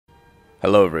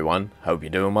Hello everyone, hope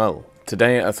you're doing well.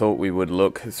 Today I thought we would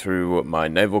look through my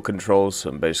naval controls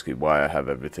and basically why I have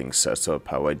everything set up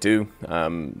how I do.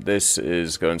 This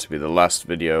is going to be the last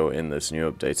video in this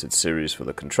new updated series for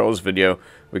the controls video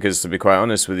because, to be quite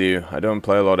honest with you, I don't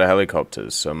play a lot of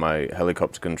helicopters, so my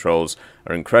helicopter controls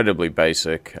are incredibly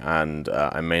basic and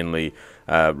I mainly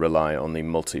rely on the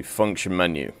multi-function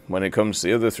menu. When it comes to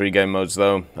the other three game modes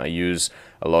though, I use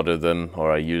a lot of them,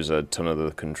 or I use a ton of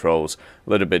the controls a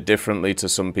little bit differently to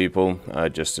some people,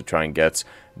 just to try and get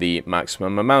the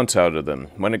maximum amount out of them.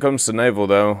 When it comes to naval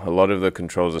though, a lot of the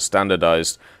controls are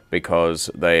standardized because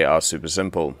they are super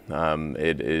simple.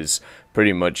 It is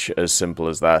pretty much as simple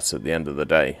as that at the end of the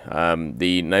day.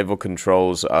 The naval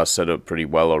controls are set up pretty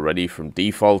well already from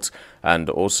default,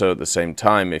 and also at the same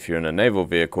time, if you're in a naval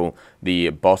vehicle, the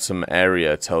bottom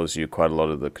area tells you quite a lot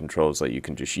of the controls that you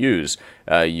can just use.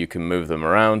 You can move them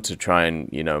around to try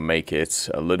and, make it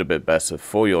a little bit better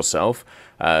for yourself.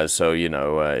 So,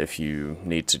 if you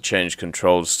need to change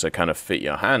controls to kind of fit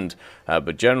your hand,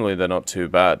 but generally they're not too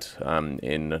bad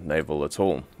in naval at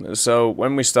all. So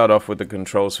when we start off with the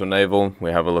controls for naval,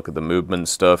 we have a look at the movement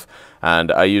stuff,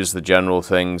 and I use the general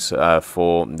things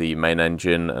for the main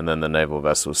engine and then the naval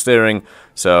vessel steering.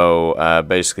 So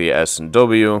basically S and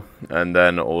W, and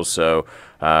then also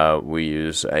we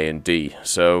use A and D.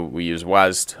 So we use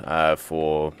WASD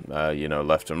for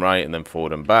left and right, and then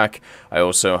forward and back. I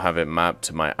also have it mapped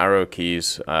to my arrow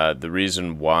keys. The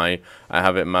reason why I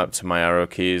have it mapped to my arrow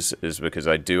keys is because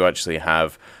I do actually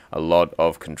have a lot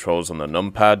of controls on the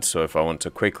numpad, so if I want to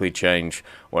quickly change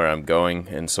where I'm going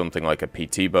in something like a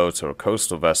PT boat or a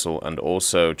coastal vessel and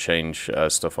also change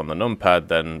stuff on the numpad,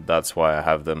 then that's why I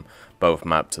have them both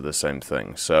mapped to the same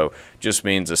thing. So just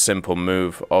means a simple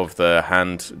move of the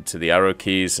hand to the arrow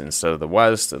keys instead of the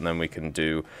WASD, and then we can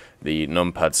do the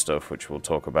numpad stuff, which we'll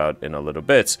talk about in a little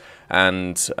bit.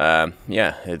 And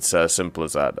yeah, it's as simple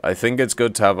as that. I think it's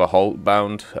good to have a halt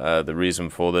bound. The reason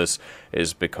for this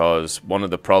is because one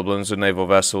of the problems with naval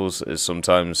vessels is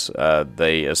sometimes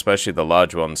they, especially the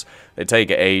large ones, they take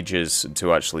ages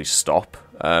to actually stop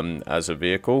as a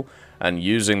vehicle, and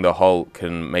using the halt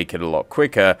can make it a lot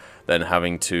quicker than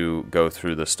having to go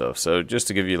through the stuff. So just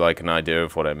to give you like an idea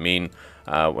of what I mean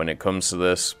when it comes to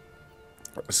this,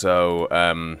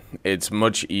 so it's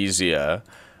much easier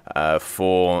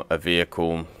for a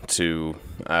vehicle to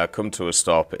come to a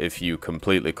stop if you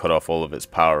completely cut off all of its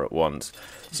power at once.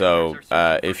 So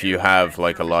if you have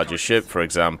like a larger ship, for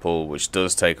example, which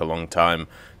does take a long time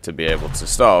to be able to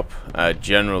stop,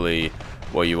 generally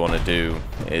what you want to do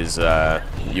is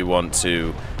you want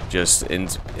to just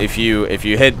if you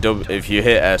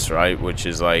hit S, right, which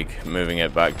is like moving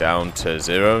it back down to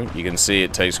 0, you can see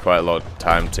it takes quite a lot of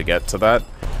time to get to that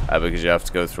because you have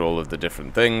to go through all of the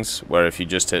different things, where if you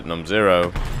just hit num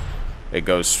 0, it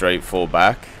goes straight full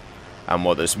back. And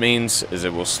what this means is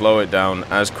it will slow it down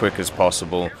as quick as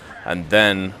possible, and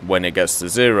then when it gets to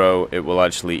 0, it will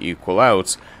actually equal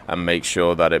out and make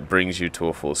sure that it brings you to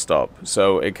a full stop.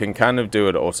 So it can kind of do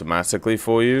it automatically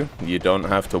for you. You don't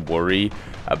have to worry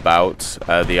about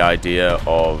the idea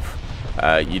of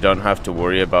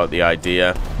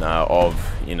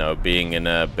being in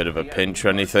a bit of a pinch or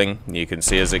anything. You can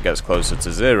see as it gets closer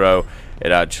to 0,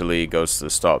 it actually goes to the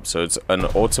stop. So it's an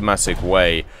automatic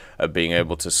way of being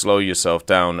able to slow yourself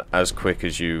down as quick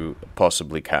as you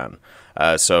possibly can.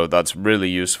 So that's really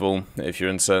useful if you're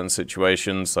in certain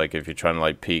situations, like if you're trying to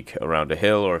like peek around a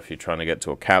hill, or if you're trying to get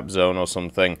to a cap zone or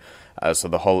something. So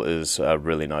the halt is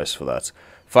really nice for that.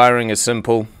 Firing is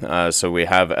simple, so we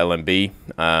have LMB,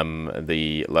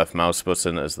 the left mouse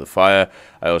button as the fire.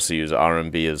 I also use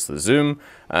RMB as the zoom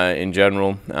in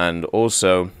general, and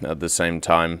also at the same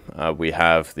time we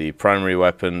have the primary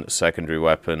weapon, secondary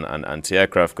weapon, and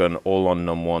anti-aircraft gun all on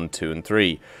num 1, 2, and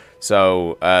 3.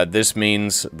 So this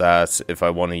means that if I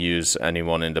want to use any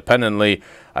one independently,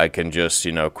 I can just,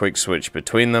 quick switch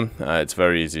between them. It's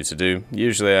very easy to do.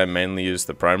 Usually I mainly use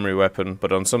the primary weapon,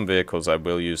 but on some vehicles I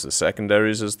will use the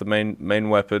secondaries as the main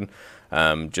weapon,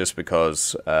 just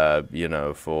because,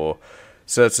 for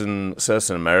certain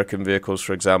American vehicles,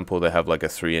 for example, they have like a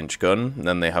 3-inch gun, and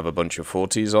then they have a bunch of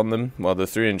 40s on them. Well, the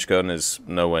 3-inch gun is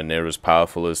nowhere near as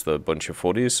powerful as the bunch of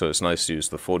 40s, so it's nice to use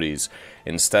the 40s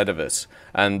instead of it.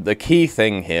 And the key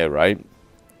thing here, right?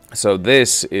 So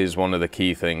this is one of the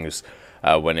key things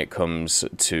when it comes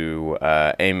to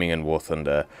aiming in War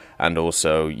Thunder, and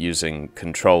also using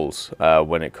controls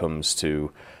when it comes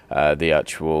to the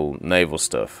actual naval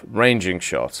stuff. Ranging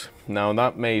shot. Now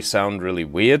that may sound really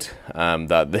weird,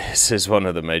 that this is one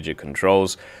of the major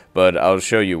controls, but I'll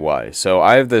show you why. So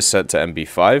I have this set to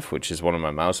MB5, which is one of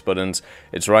my mouse buttons.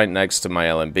 It's right next to my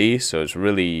LMB, so it's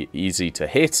really easy to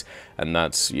hit, and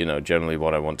that's, you know, generally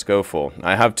what I want to go for.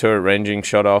 I have turret ranging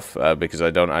shot off because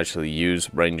I don't actually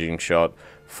use ranging shot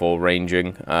for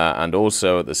ranging, and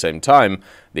also at the same time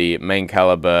the main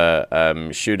caliber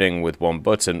shooting with one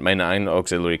button, main and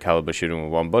auxiliary caliber shooting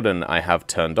with one button, I have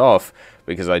turned off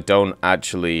because I don't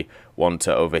actually want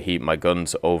to overheat my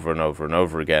guns over and over and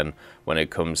over again when it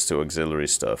comes to auxiliary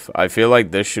stuff. I feel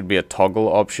like this should be a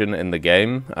toggle option in the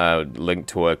game, linked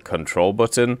to a control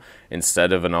button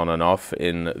instead of an on and off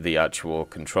in the actual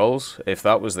controls. If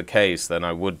that was the case, then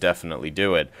I would definitely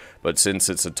do it, but since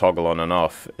it's a toggle on and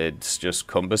off, it's just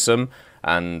cumbersome,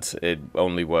 and it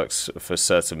only works for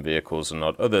certain vehicles and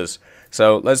not others.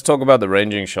 So let's talk about the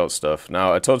ranging shot stuff.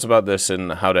 Now, I talked about this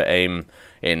in how to aim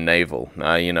in Naval,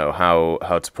 you know, how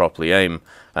to properly aim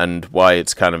and why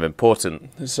it's kind of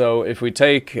important. So if we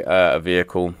take a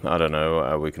vehicle, I don't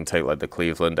know, we can take like the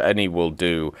Cleveland, any will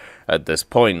do at this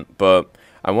point, but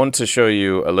I want to show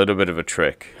you a little bit of a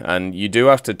trick, and you do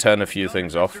have to turn a few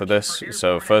things off for this.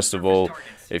 So first of all,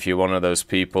 if you're one of those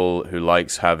people who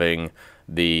likes having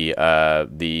the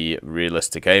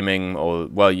realistic aiming, or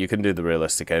well, you can do the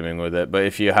realistic aiming with it, but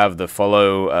if you have the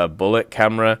follow bullet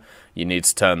camera, you need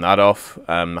to turn that off.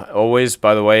 Always,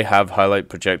 by the way, have highlight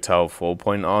projectile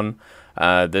 4-point on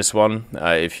this one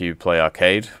if you play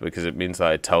arcade, because it means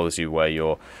that it tells you where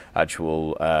your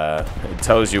actual it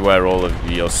tells you where all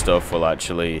of your stuff will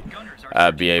actually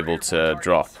be able to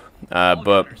drop.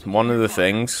 But one of the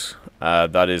things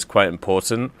that is quite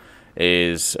important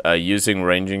is using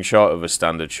ranging shot over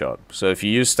standard shot. So if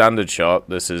you use standard shot,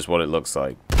 this is what it looks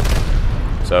like.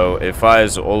 So it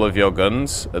fires all of your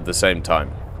guns at the same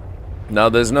time. Now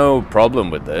there's no problem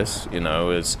with this, you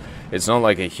know, it's not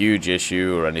like a huge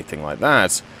issue or anything like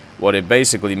that. What it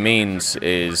basically means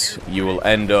is you will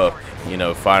end up, you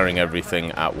know, firing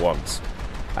everything at once.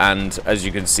 And as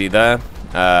you can see there,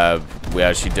 we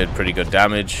actually did pretty good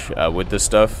damage with this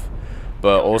stuff,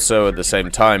 but also at the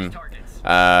same time,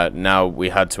 now we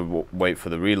had to wait for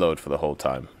the reload for the whole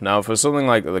time. Now for something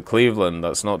like the Cleveland,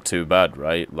 that's not too bad,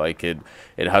 right? Like it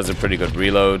has a pretty good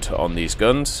reload on these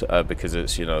guns because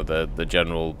it's, you know, the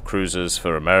general cruisers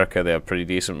for America, they have pretty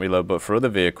decent reload, but for other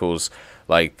vehicles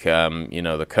like you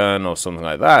know, the Kern or something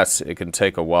like that, it can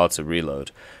take a while to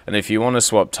reload. And if you want to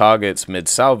swap targets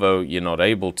mid-salvo, you're not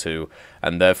able to,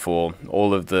 and therefore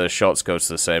all of the shots go to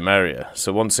the same area.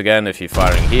 So once again, if you're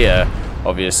firing here,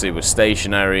 obviously we're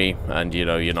stationary and, you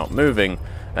know, you're not moving,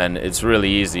 and it's really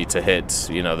easy to hit,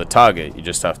 you know, the target. You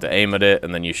just have to aim at it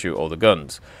and then you shoot all the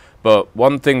guns. But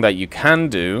one thing that you can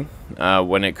do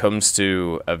when it comes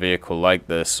to a vehicle like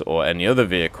this or any other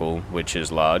vehicle which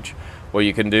is large, what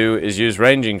you can do is use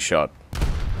ranging shot.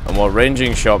 And what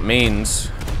ranging shot means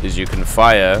is you can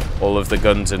fire all of the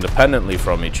guns independently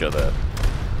from each other.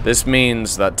 This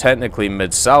means that technically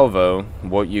mid-salvo,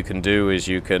 what you can do is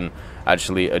you can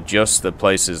actually adjust the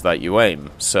places that you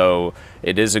aim. So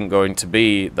it isn't going to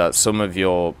be that some of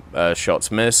your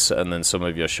shots miss and then some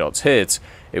of your shots hit.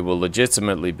 It will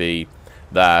legitimately be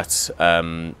that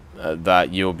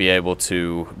that you'll be able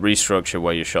to restructure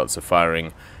where your shots are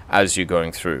firing as you're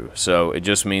going through. So it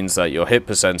just means that your hit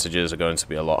percentages are going to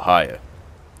be a lot higher.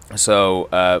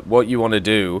 So what you want to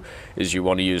do is you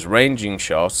want to use ranging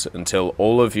shots until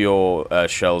all of your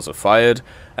shells are fired,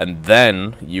 and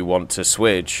then you want to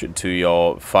switch to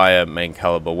your fire main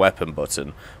caliber weapon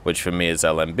button, which for me is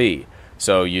LMB.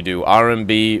 So you do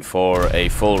RMB for a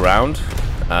full round.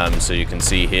 So you can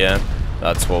see here,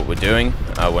 that's what we're doing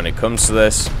when it comes to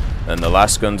this. And the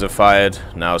last guns are fired.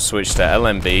 Now switch to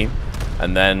LMB,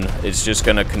 and then it's just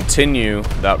going to continue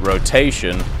that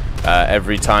rotation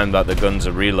every time that the guns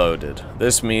are reloaded.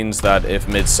 This means that if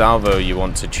mid-salvo you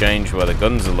want to change where the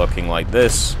guns are looking like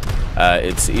this,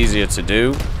 it's easier to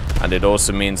do, and it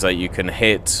also means that you can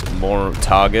hit more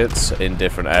targets in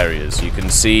different areas. You can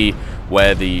see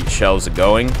where the shells are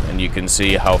going, and you can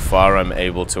see how far I'm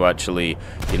able to actually,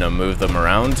 you know, move them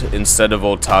around instead of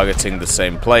all targeting the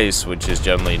same place, which is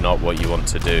generally not what you want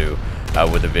to do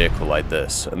with a vehicle like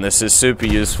this. And this is super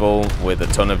useful with a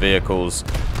ton of vehicles.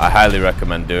 I highly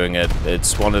recommend doing it.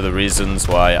 It's one of the reasons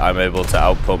why I'm able to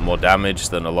output more damage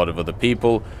than a lot of other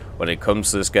people when it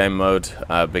comes to this game mode,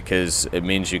 because it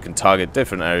means you can target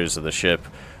different areas of the ship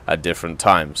at different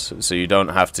times. So you don't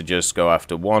have to just go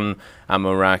after one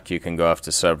ammo rack, you can go after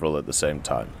several at the same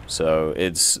time. So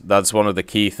that's one of the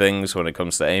key things when it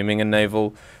comes to aiming in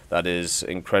Naval that is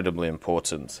incredibly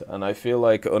important, and I feel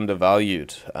like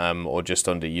undervalued or just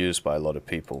underused by a lot of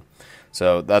people.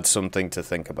 So that's something to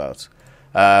think about.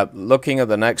 Looking at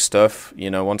the next stuff,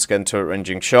 once again, turret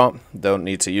ranging shot, don't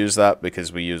need to use that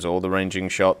because we use all the ranging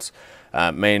shots.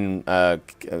 Turn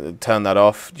that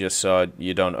off just so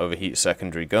you don't overheat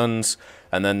secondary guns.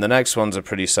 And then the next ones are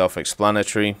pretty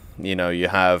self-explanatory. You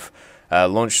have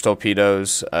launch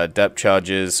torpedoes, depth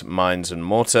charges, mines, and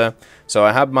mortar. So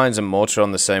I have mines and mortar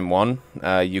on the same one.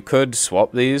 You could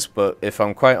swap these, but if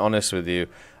I'm quite honest with you,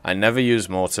 I never use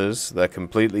mortars. They're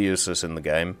completely useless in the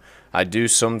game. I do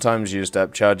sometimes use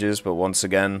depth charges, but once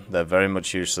again, they're very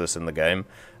much useless in the game.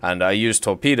 And I use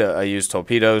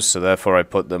torpedoes, so therefore I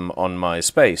put them on my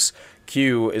space.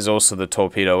 Q is also the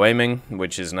torpedo aiming,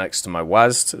 which is next to my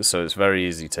WASD, so it's very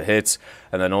easy to hit.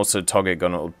 And then also target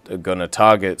gunner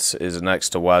targets is next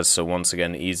to WASD, so once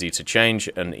again, easy to change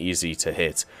and easy to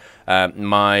hit.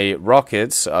 My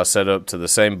rockets are set up to the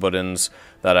same buttons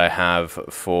that I have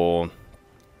for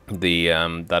the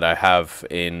that I have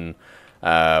in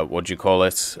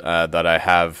that I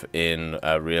have in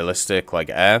realistic, like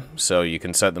air. So you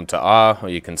can set them to R or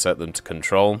you can set them to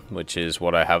control, which is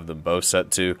what I have them both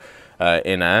set to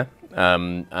in air.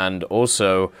 And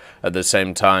also at the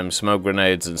same time, smoke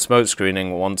grenades and smoke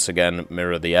screening once again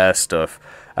mirror the air stuff,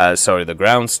 the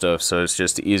ground stuff, so it's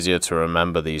just easier to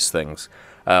remember these things.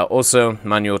 Also,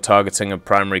 manual targeting of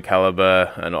primary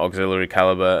caliber and auxiliary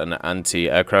caliber and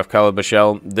anti-aircraft caliber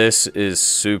shell. This is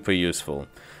super useful.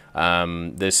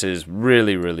 This is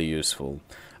really, really useful.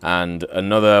 And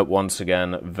another, once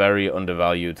again, very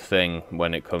undervalued thing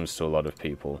when it comes to a lot of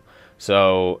people.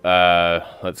 So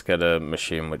let's get a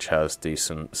machine which has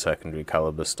decent secondary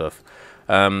caliber stuff.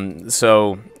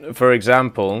 So, for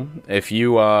example, if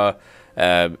you are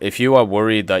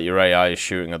worried that your AI is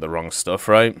shooting at the wrong stuff,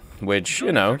 right? Which,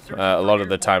 a lot of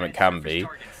the time it can be.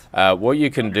 What you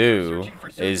can do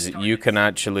is you can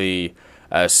actually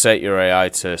set your AI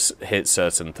to hit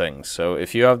certain things. So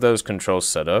if you have those controls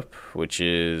set up, which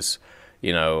is,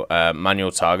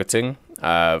 manual targeting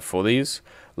for these,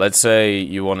 let's say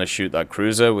you want to shoot that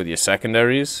cruiser with your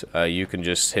secondaries, you can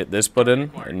just hit this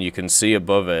button and you can see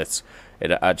above it,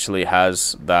 it actually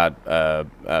has that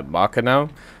marker now.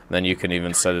 Then you can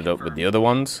even set it up with the other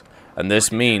ones. And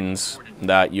this means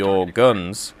that your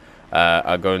guns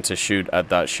are going to shoot at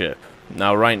that ship.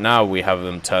 Now, right now, we have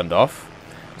them turned off.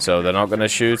 So they're not going to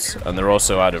shoot, and they're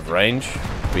also out of range.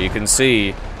 But you can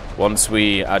see, once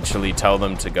we actually tell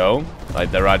them to go,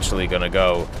 like they're actually going to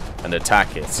go and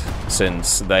attack it.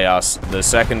 Since the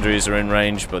secondaries are in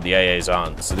range, but the AAs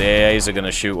aren't. So the AAs are going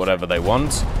to shoot whatever they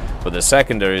want, but the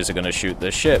secondaries are going to shoot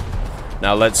this ship.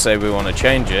 Now let's say we want to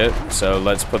change it, so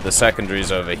let's put the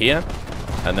secondaries over here,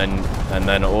 and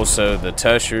then also the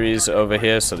tertiaries over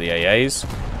here, so the AAs,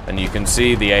 and you can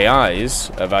see the AIs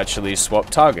have actually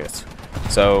swapped target.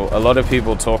 So a lot of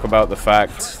people talk about the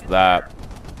fact that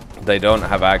they don't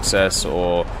have access,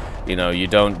 or you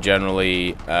don't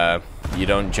generally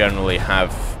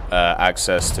have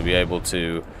access to be able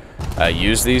to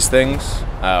use these things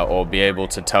or be able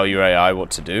to tell your AI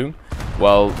what to do.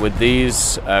 Well, with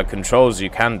these controls you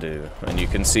can do, and you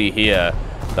can see here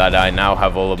that I now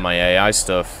have all of my AI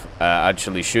stuff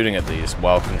actually shooting at these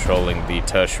while controlling the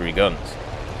tertiary guns.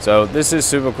 So this is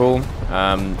super cool.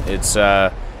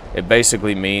 It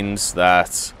basically means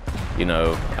that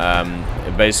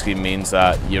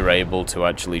you're able to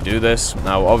actually do this.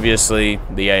 Now, obviously,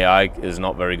 the AI is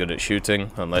not very good at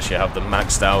shooting unless you have them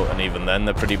maxed out, and even then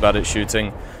they're pretty bad at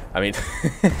shooting. I mean,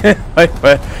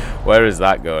 where is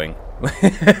that going?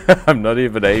 I'm not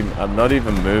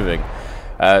even moving.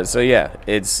 So yeah,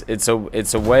 it's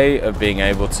a way of being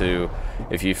able to,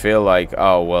 if you feel like,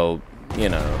 oh well,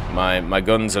 my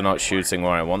guns are not shooting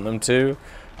where I want them to,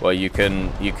 well, you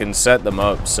can set them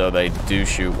up so they do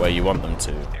shoot where you want them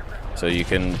to. So you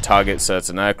can target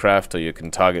certain aircraft, or you can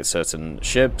target certain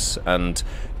ships and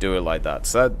do it like that.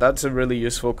 So that's a really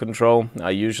useful control.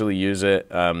 I usually use it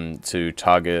to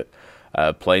target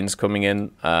planes coming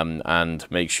in and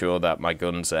make sure that my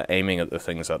guns are aiming at the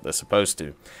things that they're supposed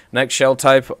to. Next shell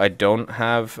type I don't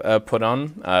have put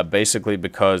on, basically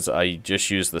because I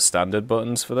just use the standard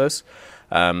buttons for this.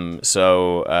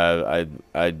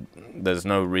 There's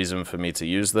no reason for me to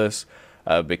use this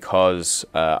because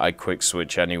I quick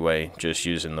switch anyway, just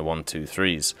using the 1, 2,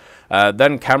 3s.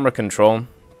 Then camera control.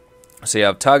 So you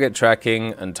have target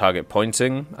tracking and target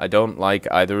pointing. I don't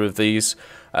like either of these.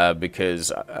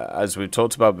 because as we've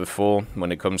talked about before,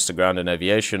 when it comes to ground and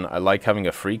aviation, I like having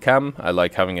a free cam. I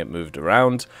like having it moved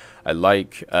around. I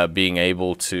like being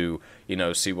able to, you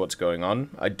know, see what's going on.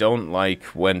 I don't like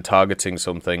when targeting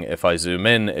something, if I zoom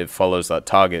in, it follows that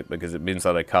target, because it means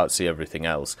that I can't see everything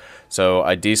else. So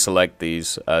I deselect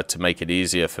these to make it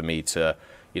easier for me to,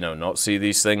 you know, not see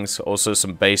these things. Also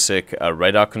some basic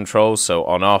radar controls, so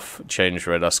on off, change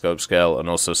radar scope scale, and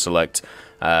also select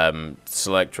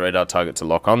radar target to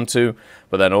lock onto.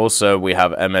 But then also we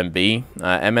have MMB.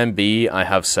 MMB I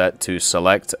have set to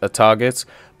select a target,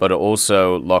 but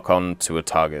also lock on to a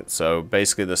target. So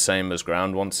basically the same as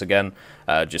ground once again,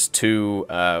 just two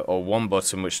or one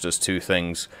button which does two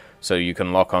things. So you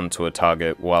can lock onto a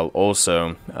target while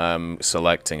also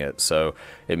selecting it. So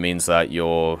it means that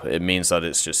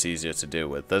it's just easier to deal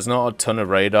with. There's not a ton of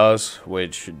radars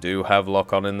which do have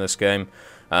lock on in this game,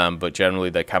 but generally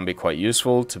they can be quite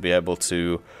useful to be able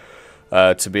to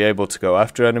go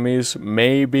after enemies.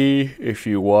 Maybe if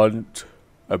you want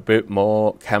a bit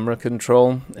more camera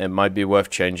control, it might be worth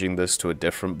changing this to a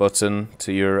different button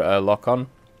to your lock on.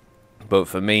 But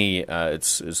for me,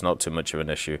 it's not too much of an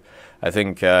issue. I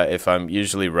think if I'm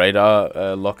usually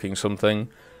radar locking something,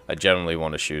 I generally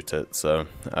want to shoot it. So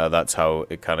that's how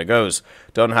it kind of goes.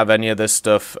 Don't have any of this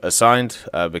stuff assigned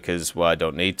because, well, I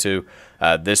don't need to.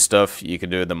 This stuff you can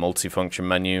do in the multifunction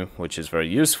menu, which is very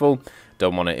useful.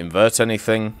 Don't want to invert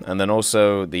anything. And then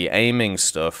also the aiming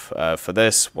stuff for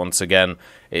this, once again,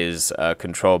 is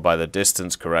controlled by the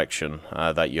distance correction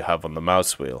that you have on the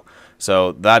mouse wheel.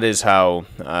 So that is how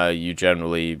you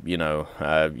generally,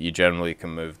 you generally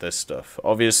can move this stuff.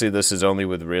 Obviously, this is only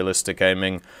with realistic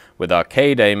aiming. With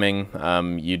arcade aiming,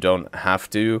 you don't have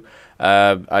to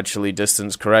actually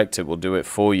distance correct. It will do it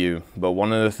for you. But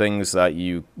one of the things that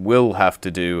you will have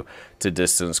to do to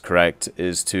distance correct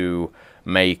is to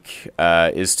make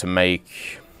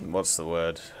what's the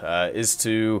word? Is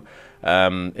to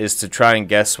try and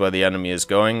guess where the enemy is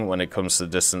going when it comes to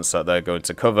the distance that they're going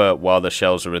to cover while the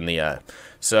shells are in the air.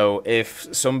 So if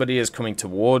somebody is coming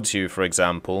towards you, for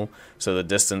example, so the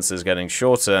distance is getting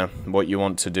shorter, what you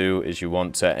want to do is you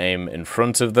want to aim in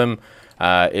front of them.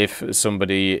 If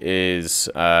somebody is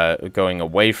going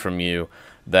away from you,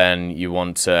 then you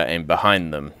want to aim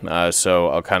behind them. So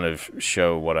I'll kind of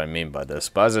show what I mean by this.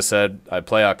 But as I said, I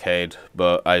play arcade,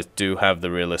 but I do have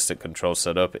the realistic controls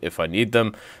set up if I need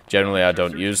them. Generally, I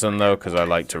don't use them, though, because I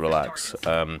like to relax.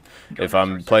 If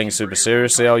I'm playing super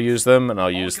seriously, I'll use them, and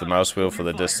I'll use the mouse wheel for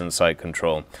the distance sight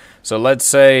control. So let's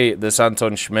say this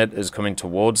Anton Schmidt is coming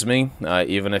towards me,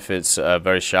 even if it's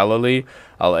very shallowly,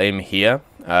 I'll aim here,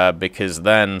 because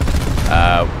then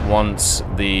once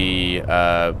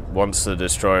the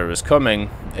destroyer is coming,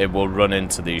 it will run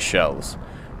into these shells,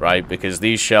 right? Because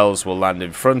these shells will land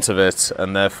in front of it,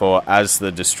 and therefore as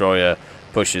the destroyer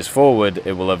pushes forward,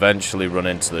 it will eventually run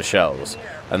into the shells.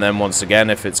 And then once again,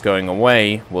 if it's going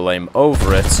away, we'll aim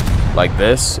over it like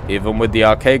this, even with the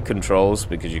arcade controls,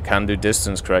 because you can do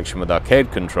distance correction with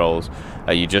arcade controls.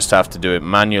 You just have to do it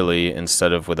manually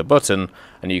instead of with a button,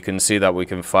 and you can see that we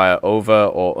can fire over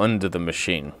or under the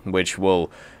machine, which will,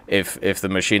 if the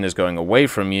machine is going away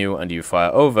from you and you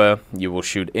fire over, you will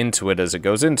shoot into it as it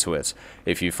goes into it.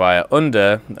 If you fire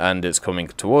under and it's coming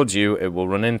towards you, it will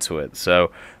run into it.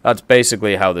 So that's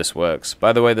basically how this works.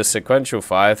 By the way, the sequential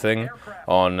fire thing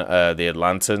on the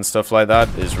Atlanta and stuff like that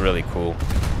is really cool.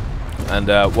 And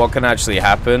what can actually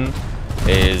happen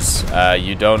is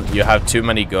you have too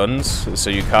many guns, so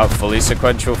you can't fully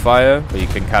sequential fire, but you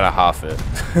can kind of half it,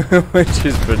 which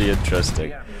is pretty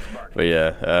interesting. But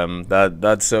yeah,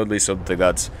 that's certainly something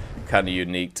that's kind of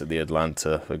unique to the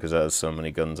Atlanta, because it has so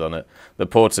many guns on it. The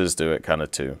Porters do it kind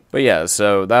of too. But yeah,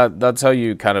 so that's how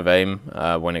you kind of aim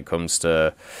when it comes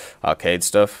to arcade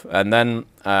stuff. And then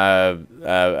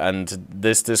and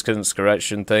this distance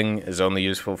correction thing is only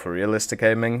useful for realistic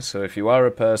aiming. So if you are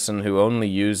a person who only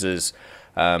uses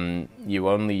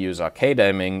arcade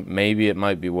aiming, maybe it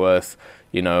might be worth,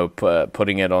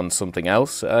 putting it on something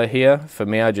else here. For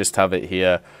me, I just have it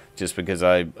here just because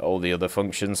all the other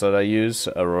functions that I use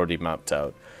are already mapped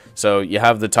out. So you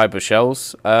have the type of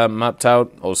shells mapped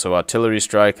out, also artillery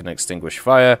strike and extinguish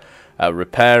fire.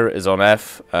 Repair is on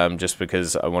F, just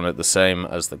because I want it the same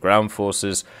as the ground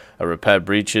forces. Repair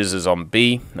breaches is on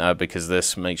B, because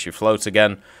this makes you float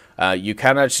again. You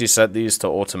can actually set these to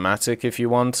automatic if you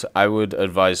want. I would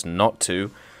advise not to,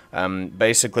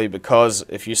 basically because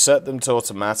if you set them to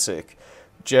automatic,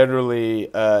 generally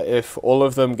if all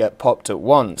of them get popped at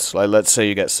once, like let's say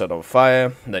you get set on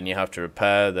fire, then you have to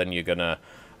repair, then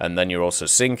you're also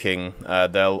sinking,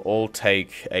 they'll all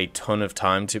take a ton of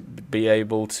time to be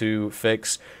able to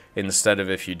fix, instead of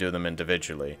if you do them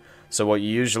individually. So what you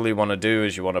usually want to do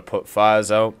is you want to put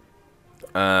fires out.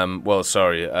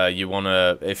 You want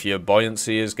to, if your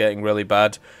buoyancy is getting really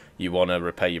bad, you want to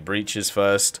repair your breaches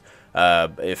first.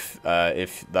 If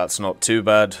that's not too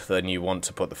bad, then you want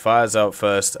to put the fires out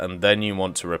first, and then you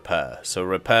want to repair. So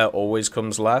repair always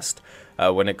comes last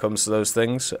when it comes to those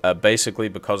things, basically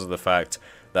because of the fact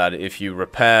that if you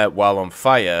repair while on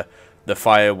fire, the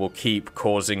fire will keep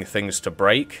causing things to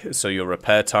break, so your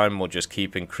repair time will just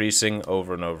keep increasing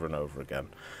over and over and over again.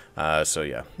 So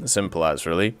yeah, simple as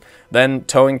really. Then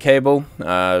towing cable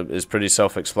is pretty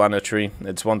self-explanatory.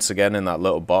 It's once again in that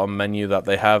little bottom menu that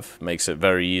they have. Makes it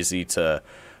very easy to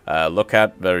look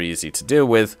at, very easy to deal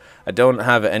with. I don't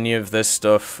have any of this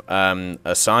stuff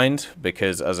assigned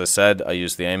because, as I said, I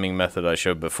use the aiming method I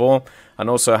showed before, and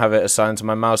also have it assigned to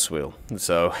my mouse wheel,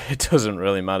 so it doesn't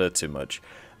really matter too much.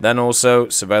 Then also,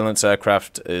 surveillance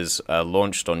aircraft is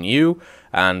launched on U,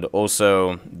 and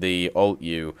also the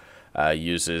Alt-U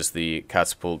uses the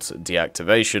catapult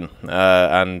deactivation,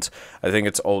 and I think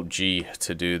it's Alt-G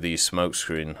to do the smoke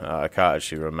screen. I can't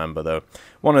actually remember though.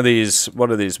 One of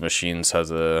these machines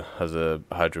has a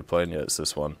hydroplane. Yeah, it's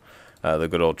this one, the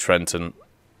good old Trenton.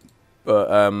 But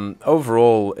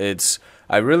overall,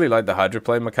 I really like the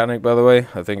hydroplane mechanic, by the way.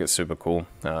 I think it's super cool.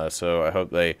 So I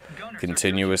hope they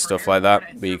continue with stuff like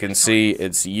that. But you can see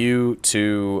it's U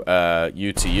to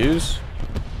use.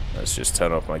 Let's just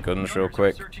turn off my guns real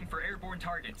quick.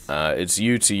 It's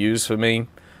U to use for me,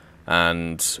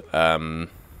 and there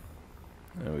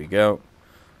we go.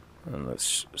 And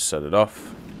let's set it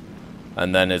off.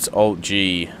 And then it's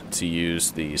Alt-G to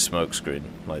use the smoke screen,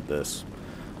 like this.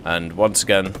 And once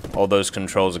again, all those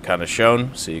controls are kind of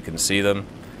shown, so you can see them.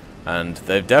 And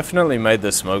they've definitely made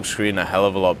the smoke screen a hell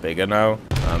of a lot bigger now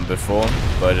than before,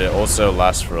 but it also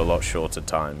lasts for a lot shorter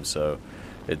time. So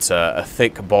it's a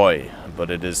thick boy, but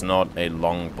it is not a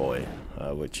long boy,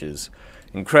 which is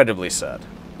incredibly sad.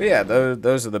 But yeah,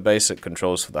 those are the basic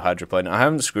controls for the hydroplane. I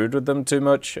haven't screwed with them too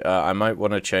much. I might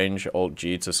want to change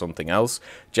Alt-G to something else.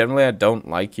 Generally, I don't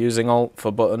like using Alt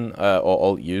for button, or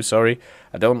Alt-U, sorry.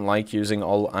 I don't like using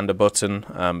Alt and a button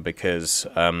because,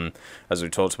 as we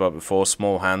talked about before,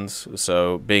 small hands.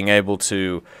 So being able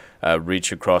to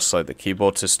reach across like the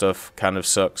keyboard to stuff kind of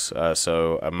sucks.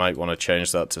 So I might want to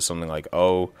change that to something like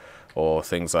O or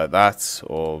things like that,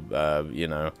 or you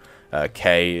know,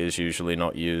 K is usually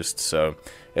not used, so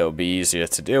it'll be easier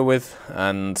to deal with,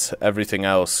 and everything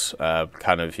else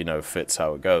kind of, you know, fits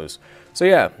how it goes. So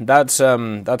yeah, that's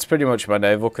pretty much my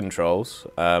naval controls.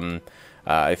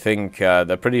 I think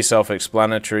they're pretty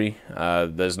self-explanatory.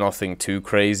 There's nothing too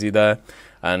crazy there.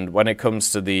 And when it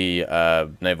comes to the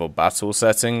naval battle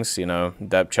settings, you know,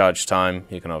 depth charge time,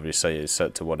 you can obviously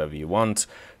set to whatever you want.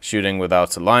 Shooting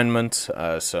without alignment,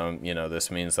 so, you know, this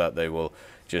means that they will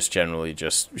just generally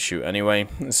just shoot anyway.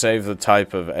 Save the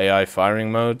type of AI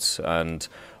firing modes, and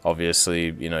obviously,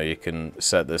 you know, you can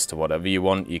set this to whatever you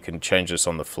want. You can change this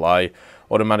on the fly.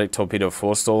 Automatic torpedo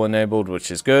forestall enabled, which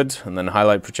is good. And then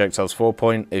highlight projectiles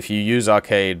 4-point. If you use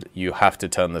arcade, you have to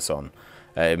turn this on.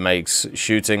 It makes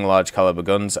shooting large caliber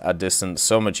guns at distance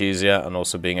so much easier, and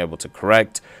also being able to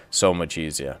correct so much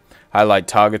easier. Highlight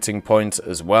targeting point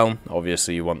as well.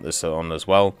 Obviously you want this on as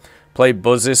well. Play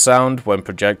buzzes sound when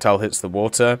projectile hits the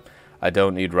water. I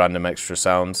don't need random extra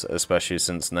sounds, especially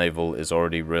since naval is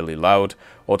already really loud.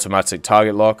 Automatic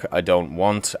target lock I don't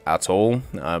want at all,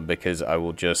 because I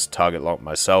will just target lock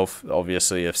myself.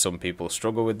 Obviously, if some people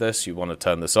struggle with this, you want to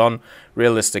turn this on.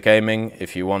 Realistic aiming,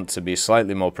 if you want to be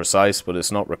slightly more precise, but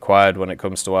it's not required when it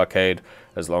comes to arcade,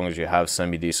 as long as you have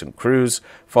semi-decent crews.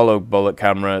 Follow bullet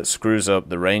camera, screws up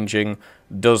the ranging.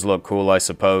 Does look cool, I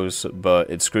suppose, but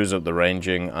it screws up the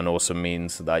ranging and also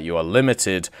means that you are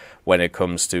limited when it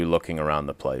comes to looking around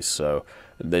the place. So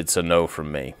it's a no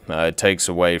from me. It takes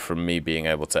away from me being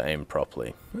able to aim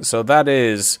properly. So that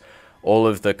is all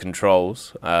of the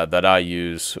controls that I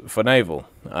use for naval.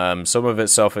 Some of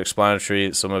it's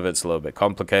self-explanatory, some of it's a little bit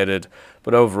complicated,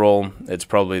 but overall it's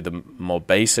probably the more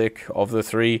basic of the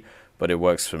three, but it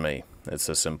works for me. It's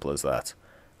as simple as that.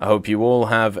 I hope you all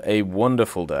have a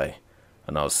wonderful day,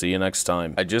 and I'll see you next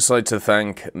time. I'd just like to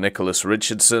thank Nicholas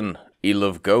Richardson,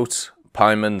 Elove Goat,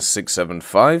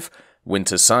 Pyman675,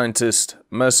 Winter Scientist,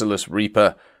 Merciless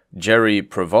Reaper, Jerry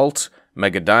Prevolt,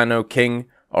 Megadino King,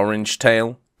 Orange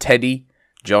Tail, Teddy,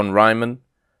 John Ryman,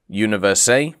 Universe,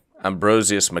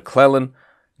 Ambrosius McClellan,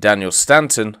 Daniel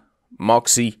Stanton,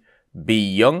 Moxie, B.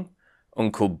 Young,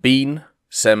 Uncle Bean,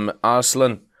 Sem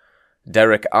Arslan,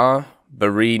 Derek R.,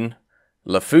 Bareen,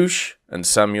 Lafouche, and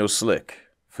Samuel Slick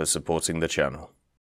for supporting the channel.